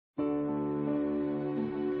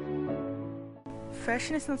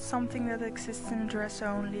Fashion is not something that exists in dress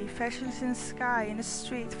only. Fashion is in the sky, in the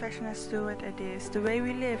street. Fashion has to do with ideas, the way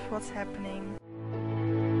we live, what's happening.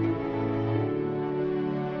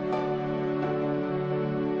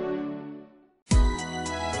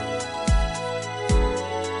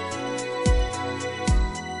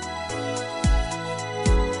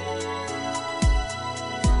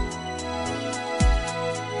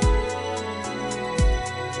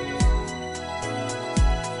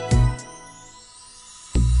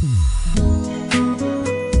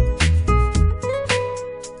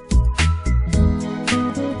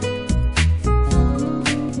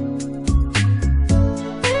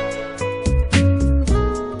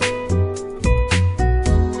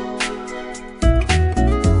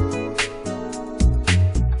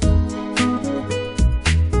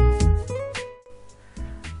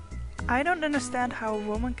 I don't understand how a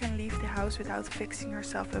woman can leave the house without fixing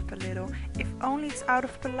herself up a little, if only it's out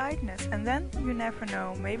of politeness, and then you never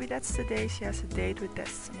know, maybe that's the day she has a date with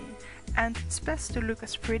destiny. And it's best to look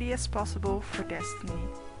as pretty as possible for destiny.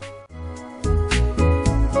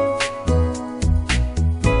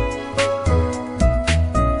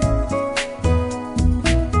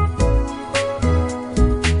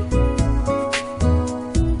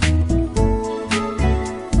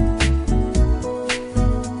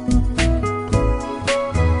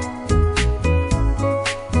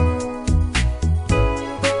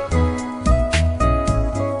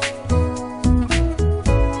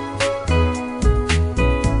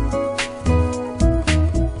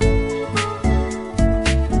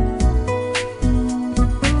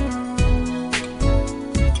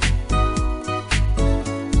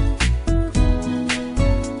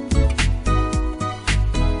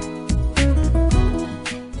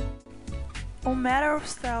 On matter of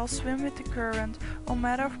style, swim with the current. On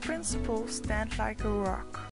matter of principle, stand like a rock.